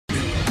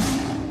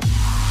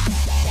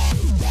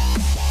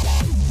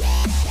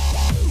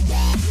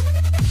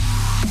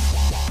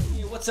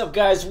What's up,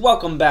 guys?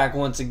 Welcome back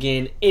once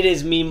again. It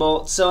is me,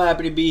 Molt. So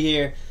happy to be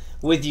here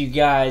with you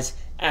guys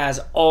as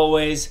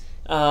always.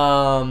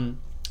 Again,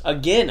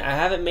 I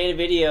haven't made a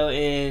video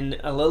in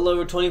a little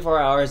over 24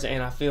 hours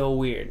and I feel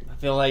weird. I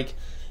feel like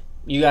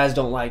you guys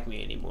don't like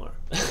me anymore.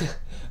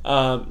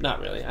 Not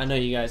really. I know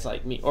you guys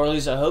like me, or at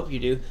least I hope you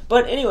do.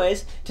 But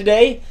anyways,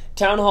 today,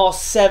 Town Hall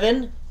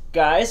 7,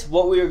 guys,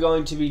 what we are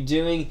going to be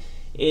doing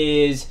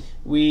is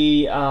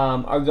we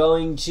are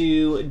going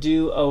to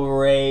do a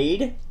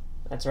raid.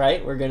 That's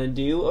right, we're going to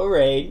do a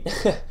raid.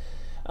 First,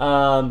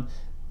 I'm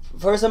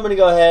going to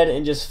go ahead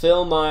and just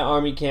fill my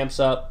army camps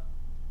up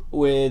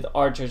with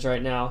archers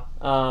right now.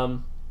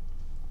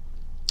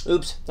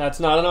 Oops, that's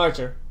not an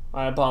archer.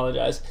 I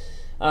apologize.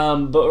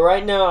 But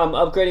right now, I'm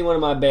upgrading one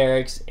of my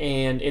barracks,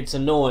 and it's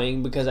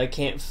annoying because I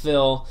can't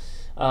fill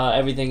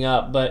everything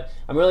up. But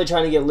I'm really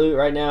trying to get loot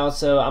right now,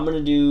 so I'm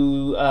going to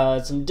do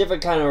some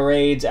different kind of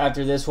raids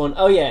after this one.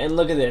 Oh yeah, and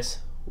look at this.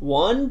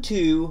 1,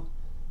 2,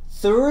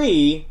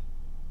 3...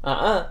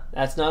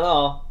 that's not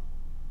all.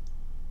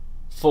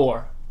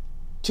 4.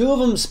 2 of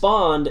them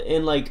spawned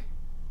in like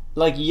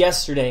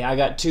yesterday. I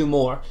got 2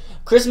 more.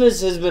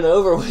 Christmas has been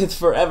over with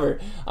forever.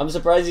 I'm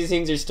surprised these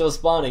things are still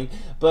spawning.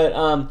 But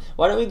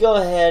why don't we go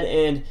ahead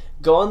and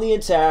go on the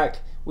attack.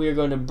 We are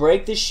going to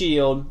break the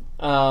shield.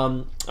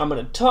 I'm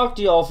going to talk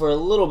to y'all for a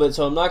little bit,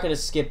 so I'm not going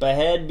to skip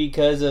ahead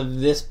because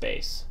of this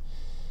base.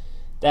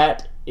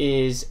 That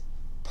is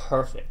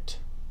perfect.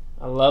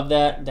 I love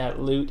that. That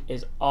loot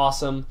is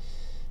awesome.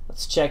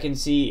 Let's check and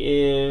see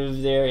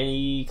if there are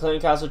any clan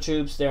castle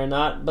troops. There are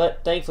not,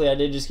 but thankfully I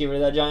did just get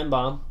rid of that giant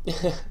bomb.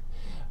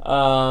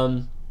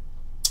 Why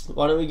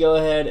don't we go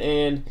ahead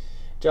and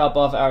drop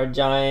off our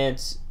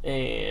giants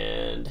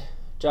and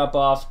drop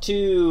off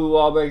 2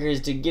 wall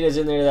breakers to get us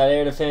in there to that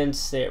air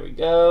defense. There we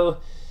go.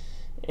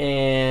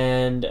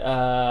 And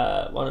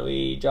why don't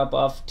we drop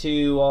off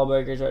 2 wall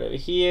breakers right over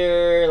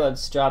here.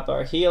 Let's drop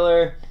our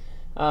healer.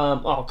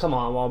 Oh, come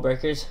on, wall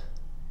breakers.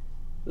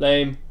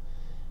 Lame.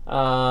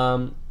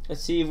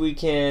 Let's see if we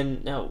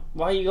can... No,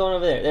 why are you going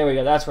over there? There we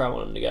go. That's where I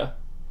want him to go.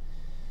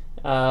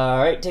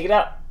 Alright, take it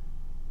out.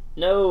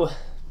 No.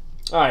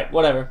 Alright,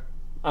 whatever.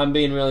 I'm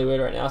being really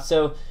weird right now.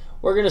 So,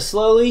 we're going to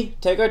slowly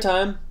take our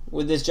time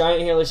with this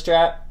giant healer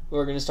strat.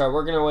 We're going to start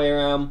working our way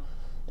around.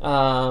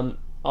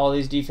 All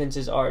these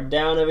defenses are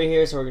down over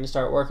here, so we're going to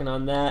start working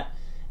on that.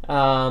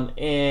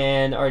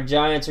 And our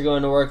giants are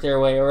going to work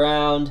their way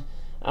around.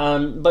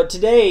 But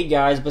today,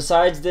 guys,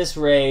 besides this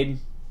raid...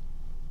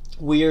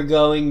 we are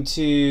going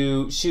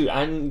to... Shoot,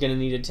 I'm going to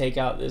need to take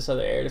out this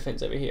other air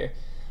defense over here.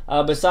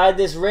 Beside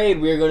this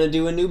raid, we are going to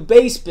do a new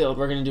base build.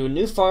 We're going to do a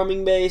new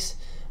farming base.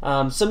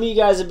 Some of you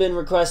guys have been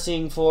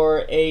requesting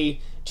for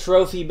a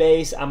trophy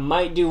base. I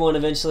might do one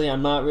eventually.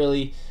 I'm not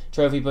really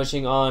trophy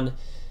pushing on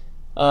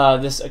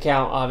this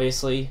account,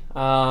 obviously,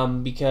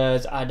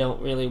 because I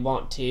don't really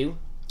want to.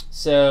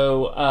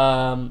 So,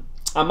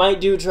 I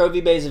might do a trophy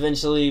base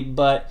eventually,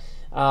 but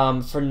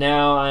for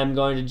now, I'm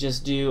going to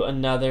just do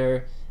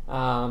another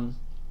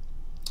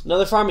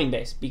farming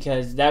base,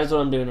 because that is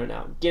what I'm doing right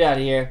now. Get out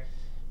of here,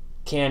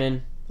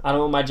 cannon. I don't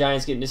want my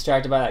giants getting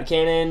distracted by that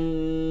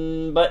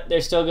cannon, but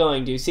they're still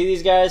going to. See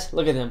these guys?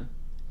 Look at them.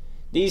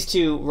 These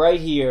 2 right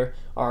here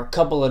are a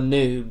couple of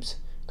noobs,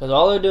 because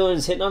all they're doing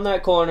is hitting on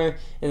that corner,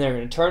 and they're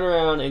going to turn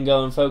around and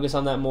go and focus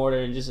on that mortar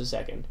in just a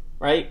second.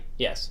 Right?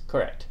 Yes,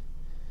 correct.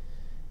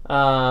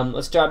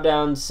 Let's drop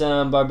down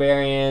some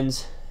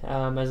barbarians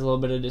as a little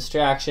bit of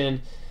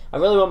distraction. I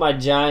really want my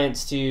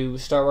giants to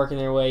start working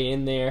their way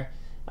in there,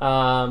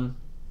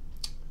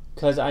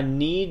 because I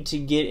need to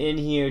get in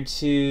here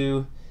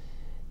to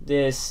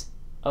this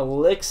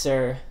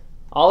elixir.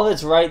 All of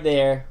it's right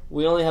there.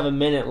 We only have a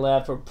minute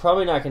left. We're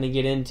probably not going to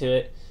get into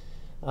it.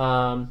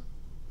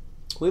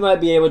 We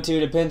might be able to.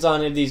 Depends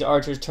on if these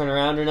archers turn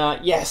around or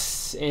not.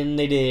 Yes, and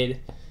they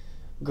did.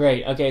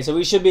 Great. Okay, so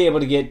we should be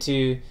able to get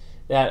to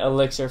that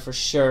elixir for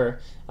sure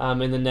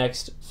in the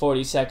next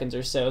 40 seconds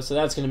or so. So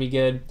that's going to be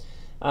good.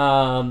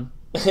 I'm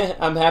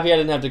happy I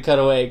didn't have to cut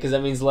away, because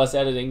that means less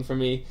editing for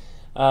me.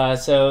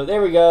 So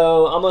there we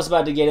go. Almost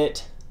about to get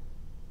it.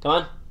 Come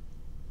on.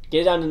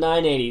 Get it down to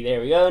 980.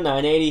 There we go,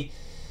 980.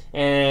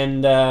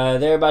 And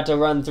they're about to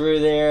run through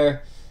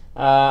there.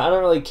 I don't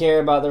really care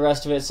about the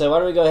rest of it, so why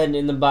don't we go ahead and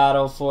end the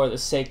battle for the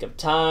sake of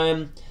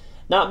time.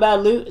 Not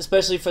bad loot,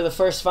 especially for the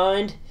first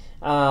find.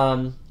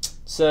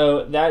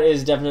 So that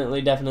is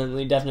definitely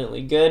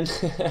good.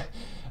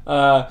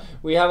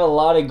 We have a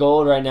lot of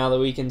gold right now that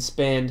we can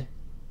spend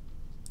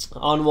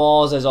on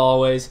walls, as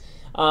always.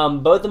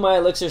 Both of my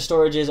elixir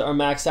storages are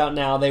maxed out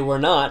now. They were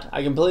not.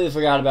 I completely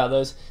forgot about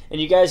those. And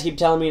you guys keep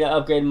telling me to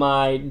upgrade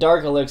my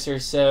dark elixir,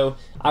 so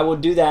I will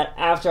do that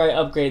after I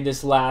upgrade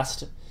this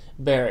last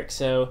barrack.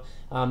 So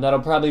that'll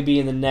probably be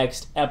in the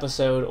next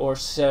episode or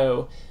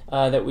so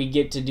that we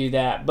get to do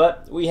that.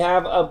 But we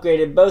have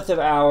upgraded both of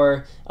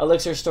our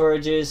elixir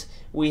storages.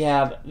 We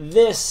have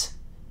this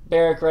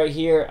barrack right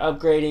here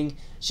upgrading.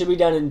 Should be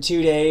done in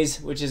 2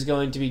 days, which is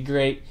going to be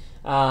great.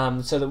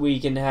 So that we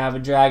can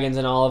have dragons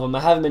in all of them. I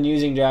haven't been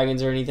using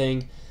dragons or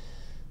anything,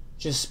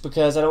 just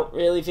because I don't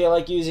really feel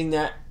like using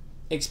that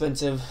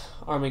expensive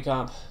army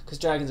comp, because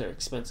dragons are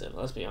expensive,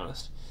 let's be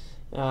honest.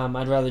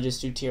 I'd rather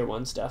just do tier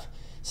 1 stuff.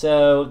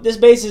 So this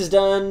base is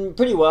done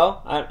pretty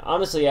well.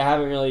 Honestly, I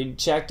haven't really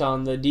checked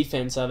on the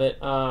defense of it.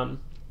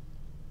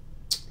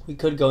 We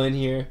could go in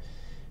here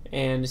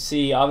and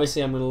see.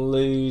 Obviously, I'm going to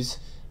lose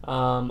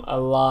a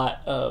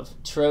lot of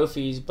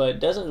trophies, but it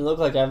doesn't look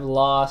like I've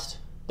lost.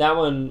 That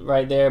one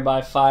right there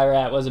by Fire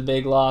At was a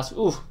big loss.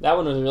 Ooh, that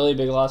one was a really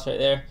big loss right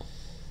there.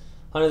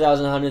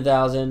 100,000,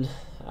 100,000.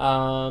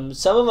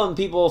 Some of them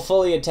people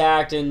fully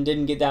attacked and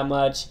didn't get that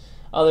much.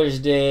 Others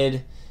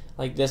did,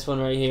 like this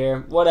one right here.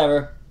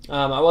 Whatever.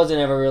 I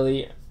wasn't ever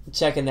really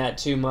checking that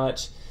too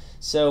much.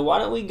 So why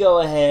don't we go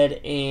ahead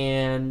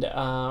and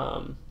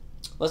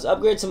let's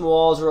upgrade some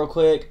walls real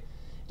quick.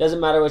 Doesn't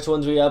matter which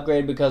ones we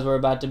upgrade because we're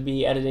about to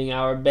be editing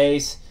our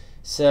base.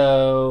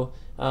 So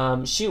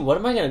shoot, what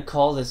am I going to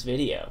call this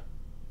video?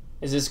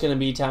 Is this going to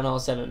be Town Hall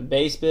 7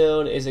 base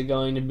build? Is it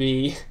going to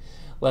be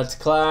Let's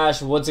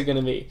Clash? What's it going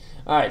to be?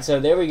 Alright, so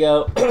there we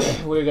go.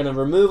 We're going to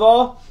remove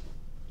all,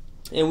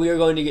 and we are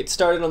going to get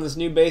started on this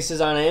new base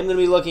design. I am going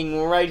to be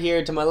looking right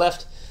here to my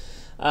left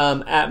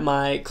at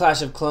my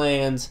Clash of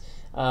Clans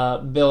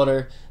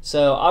builder.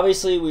 So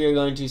obviously we are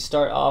going to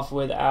start off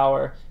with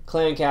our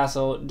clan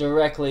castle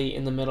directly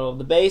in the middle of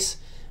the base,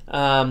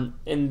 and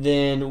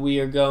then we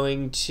are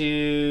going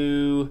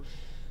to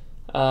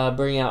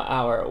bring out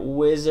our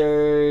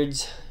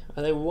wizards.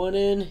 Are they one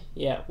in?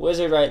 Yeah,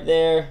 wizard right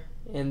there,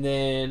 and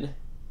then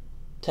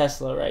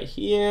Tesla right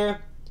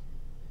here,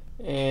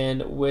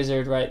 and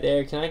wizard right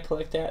there. Can I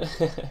collect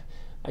that?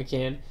 I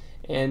can.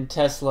 And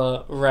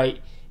Tesla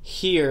right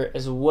here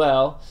as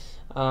well.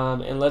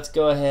 And let's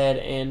go ahead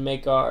and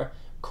make our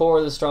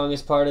core the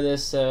strongest part of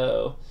this.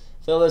 So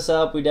fill this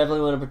up. We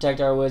definitely want to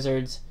protect our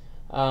wizards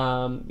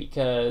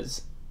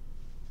because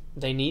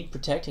they need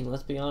protecting,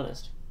 let's be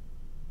honest.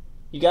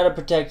 You got to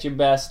protect your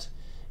best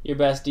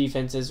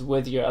defenses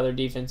with your other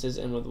defenses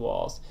and with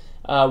walls.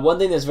 One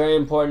thing that's very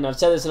important, I've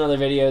said this in other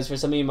videos, for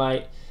some of you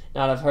might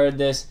not have heard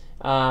this,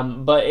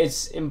 but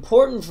it's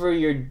important for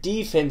your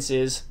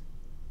defenses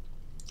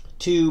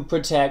to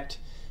protect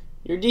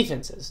your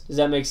defenses. Does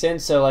that make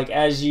sense? So like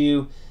as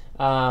you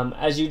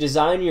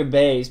design your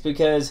base,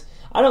 because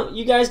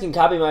you guys can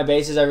copy my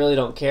bases, I really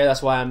don't care.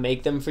 That's why I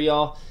make them for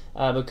y'all,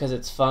 because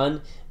it's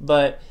fun.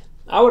 But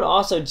I would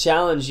also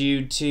challenge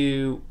you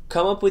to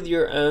come up with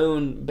your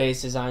own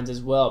base designs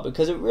as well,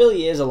 because it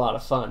really is a lot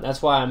of fun.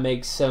 That's why I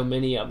make so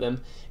many of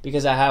them,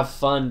 because I have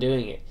fun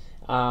doing it.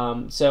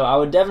 So I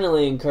would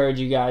definitely encourage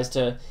you guys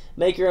to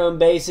make your own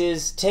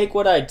bases. Take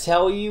what I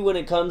tell you when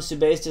it comes to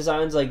base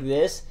designs like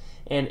this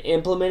and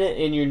implement it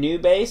in your new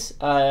base,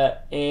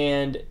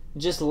 and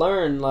just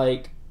learn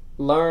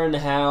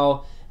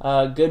how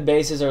good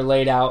bases are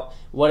laid out,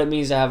 what it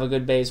means to have a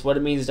good base, what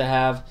it means to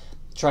have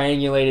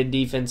triangulated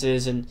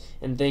defenses and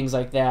things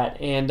like that,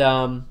 and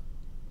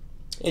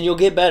you'll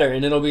get better,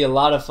 and it'll be a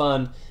lot of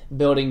fun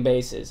building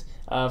bases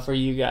for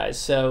you guys.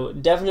 So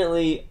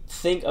definitely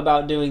think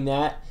about doing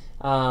that.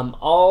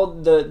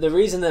 The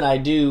reason that I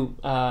do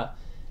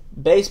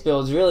base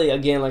builds, really,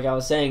 again, like I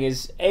was saying,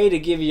 is A, to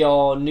give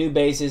y'all new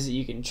bases that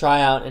you can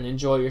try out and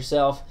enjoy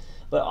yourself,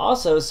 but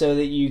also so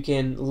that you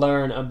can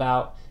learn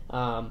about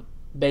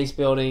base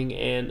building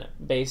and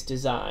base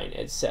design,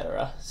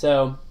 etc.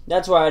 So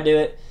that's why I do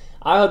it.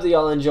 I hope that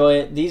y'all enjoy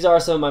it. These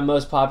are some of my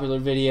most popular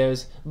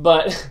videos,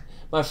 but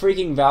my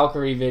freaking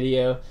Valkyrie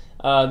video,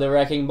 the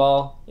Wrecking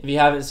Ball, if you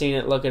haven't seen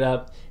it, look it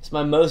up. It's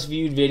my most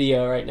viewed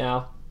video right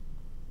now.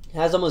 It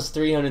has almost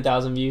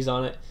 300,000 views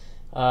on it,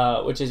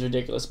 which is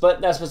ridiculous.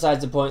 But that's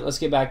besides the point. Let's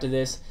get back to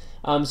this.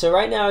 So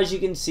right now, as you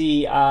can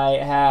see, I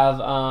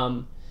have,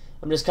 I'm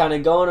just kind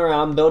of going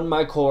around building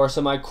my core.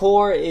 So my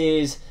core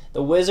is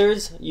the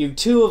wizards. You have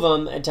 2 of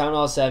them at Town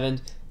Hall 7.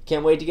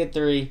 Can't wait to get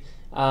 3.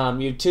 You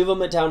have 2 of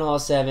them at Town Hall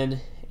 7,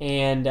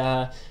 and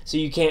so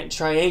you can't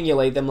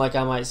triangulate them like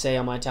I might say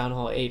on my Town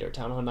Hall 8 or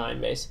Town Hall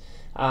 9 base.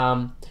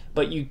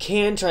 But you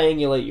can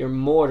triangulate your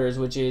mortars,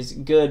 which is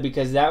good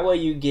because that way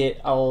you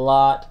get a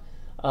lot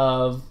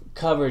of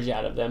coverage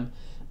out of them.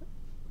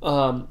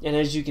 And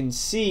as you can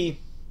see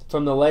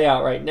from the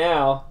layout right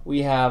now,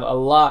 we have a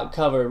lot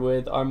covered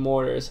with our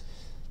mortars.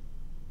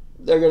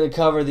 They're going to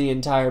cover the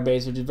entire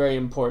base, which is very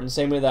important.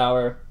 Same with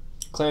our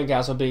clan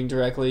castle being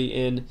directly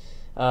in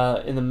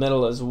the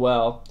middle as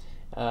well.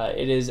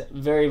 It is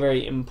very,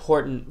 very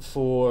important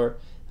for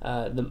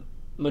the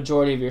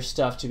majority of your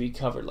stuff to be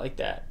covered like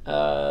that.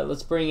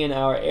 Let's bring in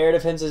our air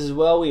defenses as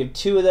well. We have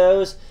 2 of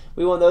those.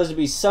 We want those to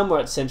be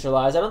somewhat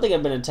centralized. I don't think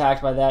I've been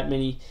attacked by that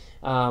many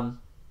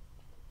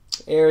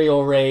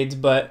aerial raids,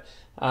 but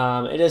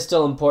it is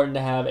still important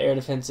to have air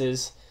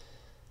defenses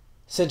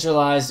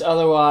centralized.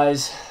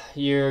 Otherwise,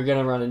 you're going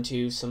to run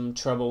into some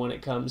trouble when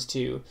it comes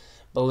to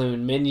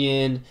balloon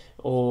minion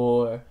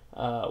or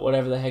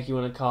whatever the heck you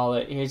want to call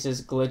it. Here's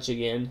this glitch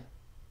again.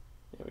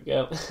 There we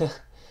go.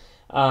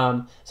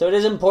 So it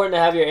is important to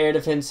have your air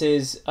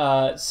defenses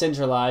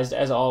centralized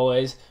as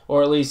always,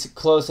 or at least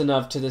close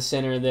enough to the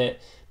center that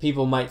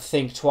people might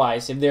think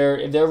twice. If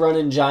they're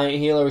running giant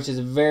healer, which is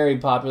very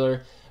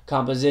popular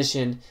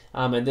composition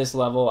at this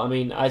level. I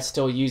mean, I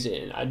still use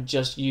it, and I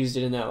just used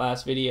it in that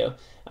last video.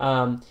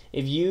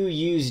 If you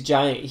use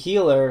Giant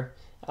Healer,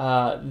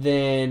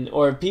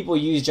 or if people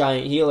use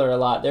Giant Healer a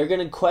lot, they're going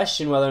to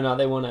question whether or not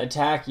they want to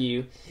attack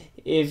you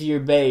if your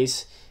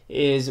base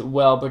is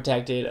well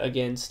protected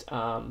against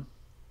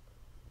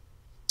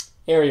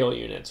aerial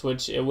units,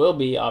 which it will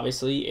be,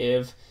 obviously,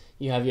 if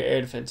you have your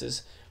air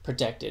defenses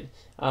protected.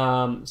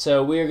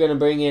 So we are going to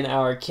bring in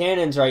our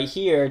cannons right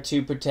here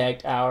to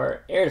protect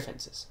our air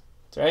defenses.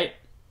 That's right.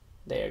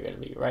 They are going to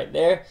be right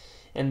there,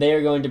 and they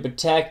are going to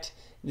protect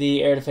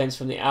the air defense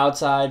from the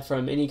outside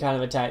from any kind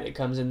of attack that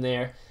comes in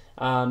there,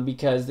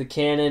 because the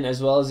cannon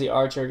as well as the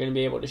archer are going to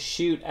be able to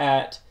shoot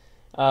at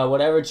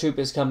whatever troop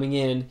is coming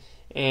in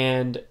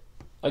and,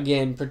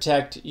 again,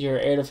 protect your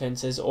air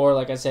defenses, or,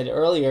 like I said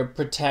earlier,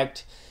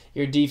 protect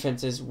your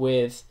defenses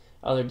with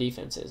other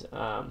defenses.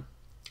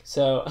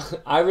 So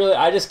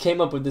I just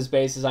came up with this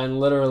base design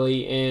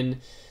literally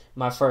in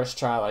my first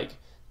try, like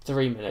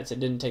 3 minutes. It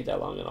didn't take that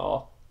long at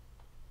all.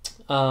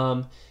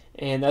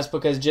 And that's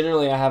because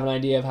generally I have an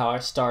idea of how I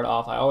start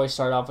off. I always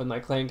start off with my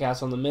clan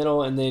castle in the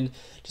middle and then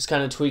just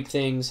kind of tweak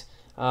things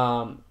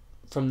from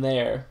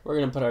there. We're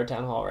going to put our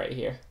town hall right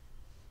here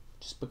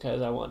just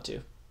because I want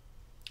to.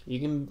 You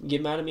can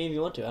get mad at me if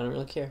you want to. I don't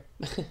really care.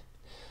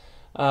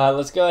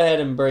 Let's go ahead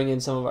and bring in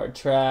some of our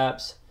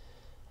traps.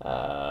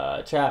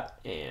 Trap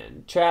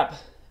and trap,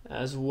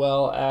 as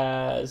well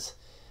as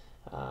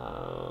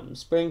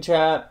spring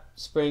trap,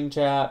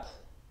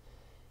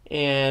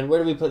 and where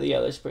do we put the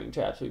other spring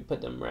traps? We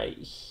put them right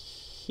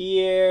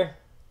here.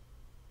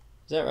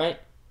 Is that right?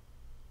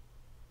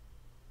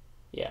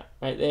 Yeah,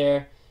 right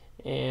there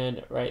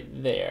and right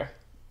there.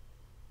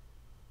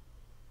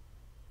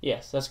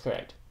 Yes, that's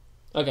correct.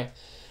 Okay,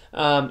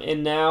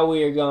 and now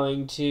we are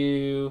going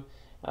to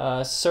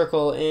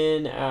circle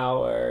in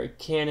our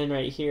cannon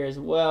right here as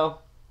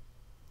well.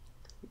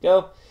 There we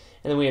go.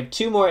 And then we have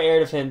two more air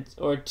defenses.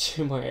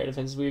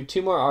 We have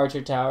two more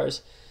archer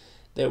towers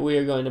that we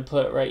are going to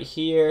put right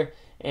here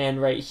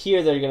and right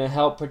here. They're going to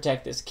help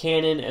protect this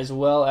cannon as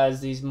well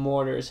as these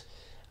mortars.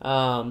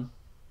 And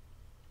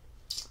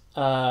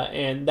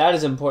that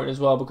is important as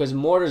well because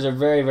mortars are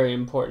very, very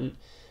important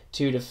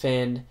to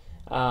defend.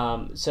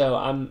 So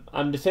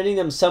I'm defending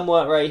them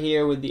somewhat right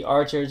here with the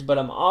archers, but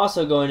I'm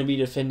also going to be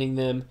defending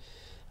them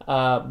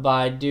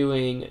by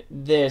doing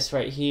this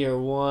right here.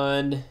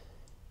 1,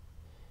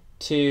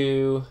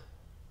 2,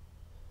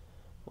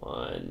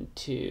 1,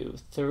 2,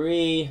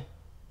 3.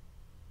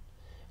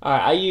 All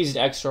right, I used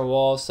extra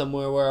walls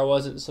somewhere where I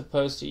wasn't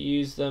supposed to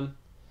use them,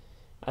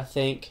 I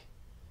think.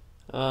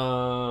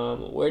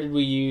 Where did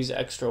we use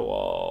extra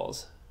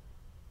walls?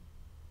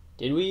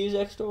 Did we use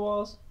extra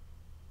walls?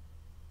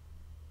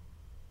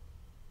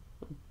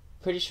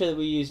 Pretty sure that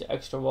we used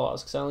extra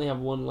walls because I only have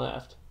one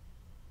left.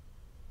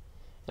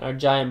 And our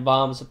giant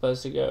bomb is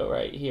supposed to go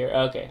right here.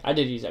 Okay, I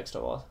did use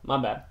extra walls. My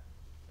bad.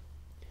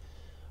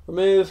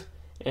 Remove,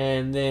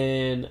 and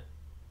then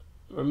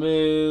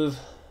remove,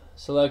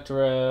 select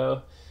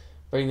row,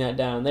 bring that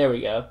down. There we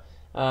go.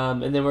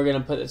 And then we're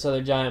going to put this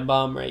other giant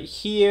bomb right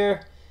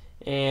here.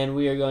 And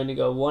we are going to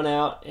go one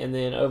out and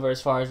then over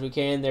as far as we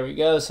can. There we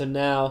go. So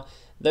now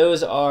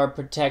those are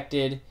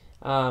protected.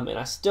 And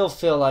I still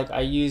feel like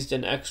I used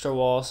an extra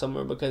wall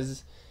somewhere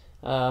because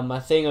my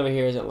thing over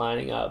here isn't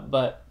lining up,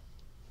 but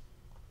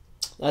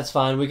that's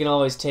fine. We can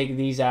always take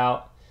these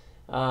out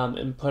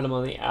and put them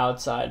on the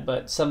outside,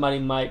 but somebody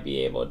might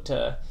be able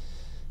to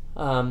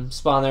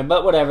spawn there,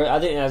 but whatever. I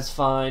think that's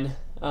fine.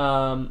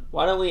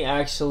 Why don't we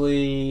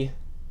actually,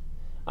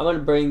 I'm going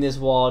to bring this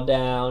wall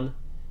down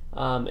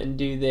and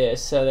do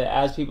this so that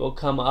as people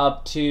come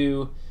up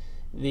to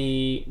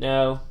the,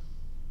 no,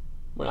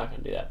 we're not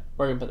going to do that.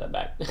 We're going to put that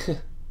back.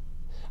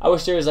 I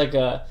wish there was like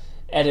a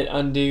edit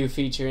undo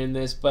feature in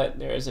this, but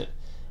there isn't.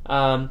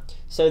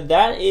 So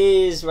that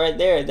is right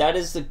there. That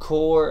is the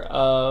core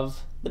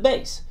of the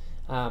base.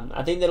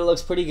 I think that it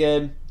looks pretty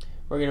good.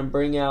 We're going to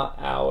bring out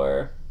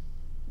our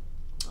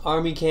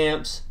army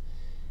camps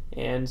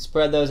and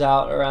spread those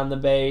out around the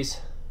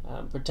base,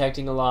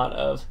 protecting a lot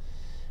of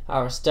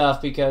our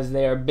stuff because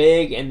they are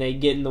big and they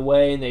get in the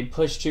way and they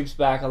push troops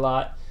back a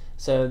lot.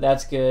 So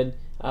that's good.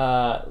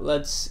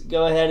 Let's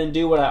go ahead and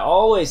do what I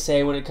always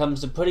say when it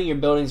comes to putting your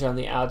buildings around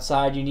the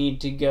outside. You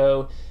need to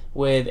go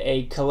with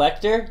a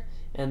collector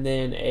and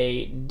then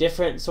a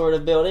different sort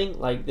of building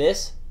like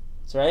this.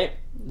 That's right.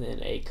 And then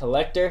a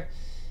collector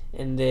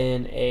and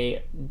then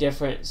a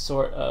different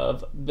sort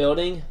of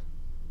building.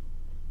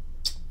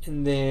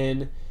 And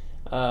then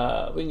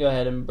we can go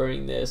ahead and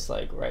bring this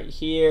like right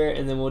here,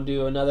 and then we'll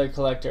do another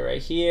collector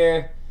right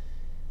here.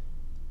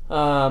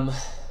 And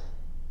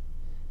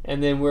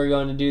then we're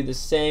going to do the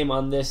same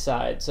on this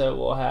side. So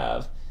we'll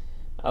have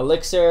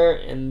elixir,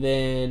 and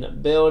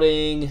then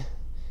building,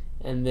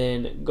 and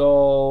then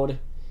gold,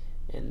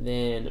 and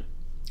then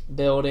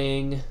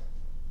building,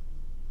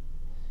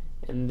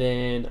 and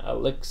then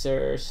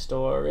elixir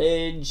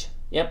storage.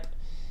 Yep.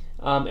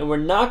 And we're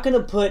not going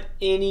to put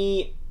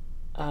any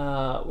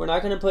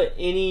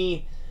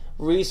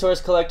resource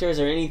collectors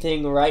or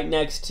anything right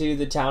next to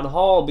the town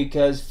hall,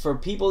 because for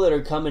people that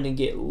are coming to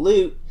get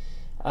loot,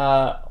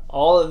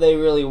 all that they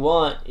really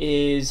want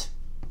is,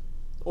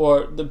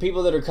 or the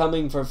people that are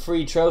coming for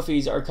free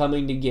trophies are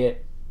coming to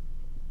get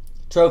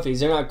trophies.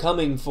 They're not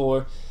coming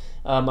for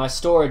my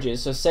storages.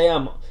 So say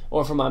I'm,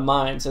 or for my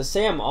mines. So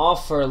say I'm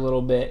off for a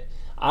little bit.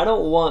 I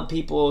don't want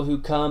people who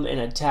come and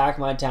attack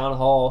my town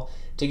hall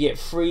to get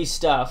free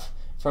stuff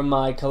from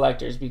my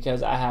collectors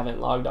because I haven't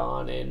logged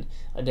on in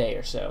a day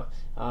or so.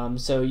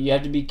 So you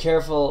have to be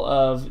careful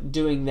of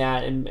doing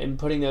that and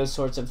putting those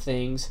sorts of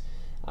things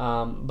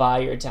by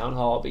your town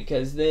hall,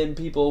 because then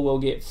people will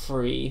get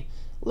free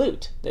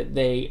loot that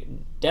they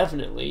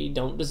definitely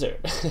don't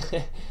deserve.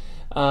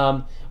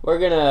 We're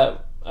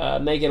gonna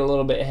make it a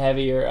little bit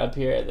heavier up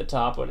here at the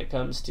top when it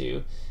comes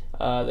to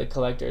the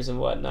collectors and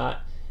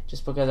whatnot,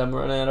 just because I'm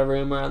running out of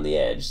room around the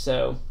edge.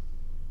 So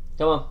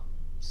come on,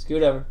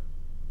 scoot over.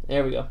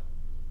 There we go.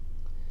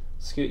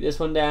 Scoot this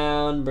one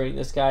down, bring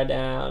this guy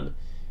down,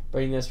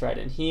 bring this right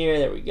in here.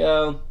 There we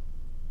go.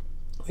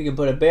 We can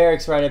put a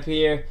barracks right up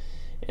here,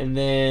 and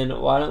then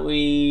why don't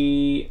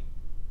we,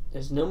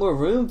 there's no more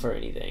room for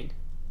anything.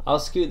 I'll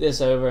scoot this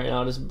over and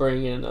I'll just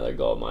bring in another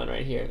gold mine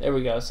right here. There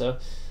we go. So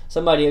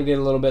somebody will get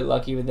a little bit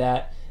lucky with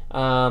that.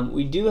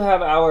 We do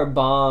have our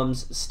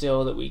bombs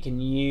still that we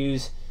can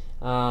use,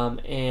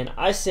 and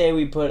I say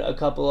we put a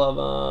couple of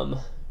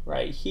them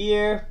right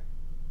here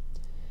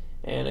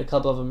and a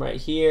couple of them right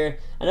here.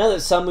 I know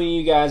that some of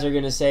you guys are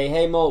going to say,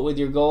 hey Molt, with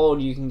your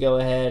gold you can go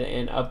ahead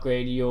and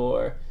upgrade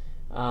your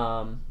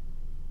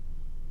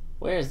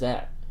where is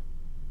that?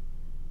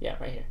 Yeah,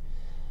 right here.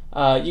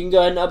 You can go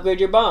ahead and upgrade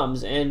your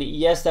bombs, and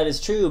yes, that is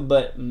true,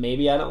 but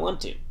maybe I don't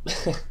want to.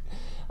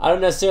 I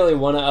don't necessarily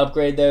want to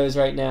upgrade those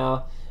right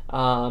now,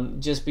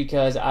 just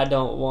because I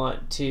don't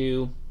want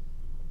to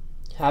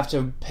have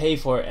to pay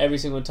for it every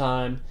single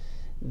time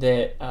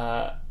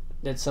that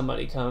that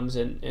somebody comes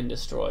and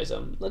destroys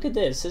them. Look at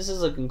this. This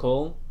is looking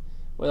cool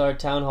with our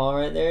town hall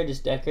right there,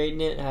 just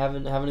decorating it,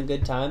 having a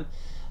good time.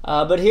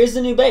 But here's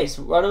the new base.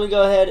 Why don't we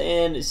go ahead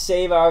and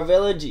save our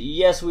village?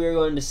 Yes, we are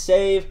going to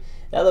save.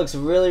 That looks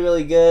really,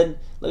 really good.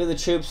 Look at the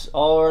troops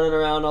all running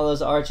around, all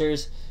those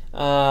archers.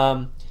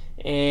 And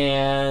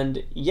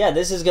yeah,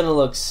 this is going to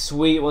look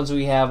sweet once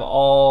we have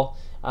all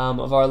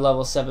of our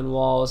level 7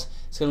 walls.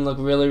 It's going to look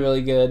really,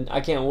 really good.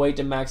 I can't wait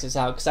to max this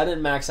out because I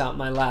didn't max out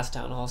my last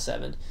Town Hall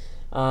 7.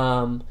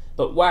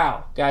 But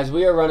wow, guys,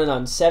 we are running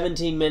on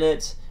 17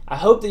 minutes. I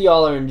hope that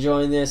y'all are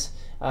enjoying this.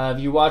 If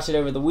you watch it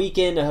over the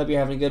weekend, I hope you're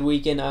having a good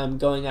weekend. I'm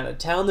going out of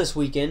town this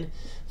weekend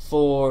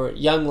for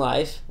Young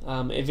Life.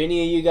 If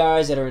any of you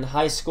guys that are in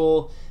high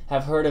school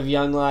have heard of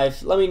Young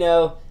Life, let me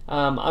know.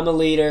 I'm a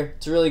leader.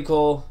 It's really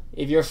cool.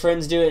 If your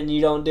friends do it and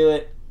you don't do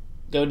it,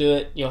 go do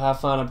it. You'll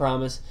have fun, I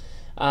promise.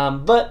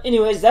 But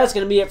anyways, that's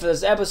going to be it for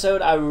this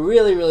episode. I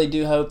really, really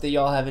do hope that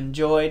y'all have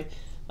enjoyed.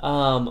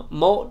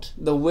 Molt,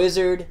 the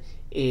wizard,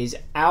 is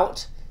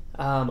out.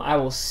 I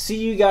will see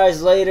you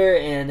guys later,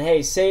 and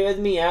hey, stay with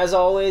me as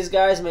always,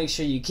 guys. Make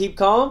sure you keep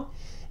calm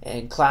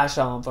and clash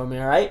on for me,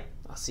 alright?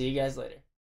 I'll see you guys later.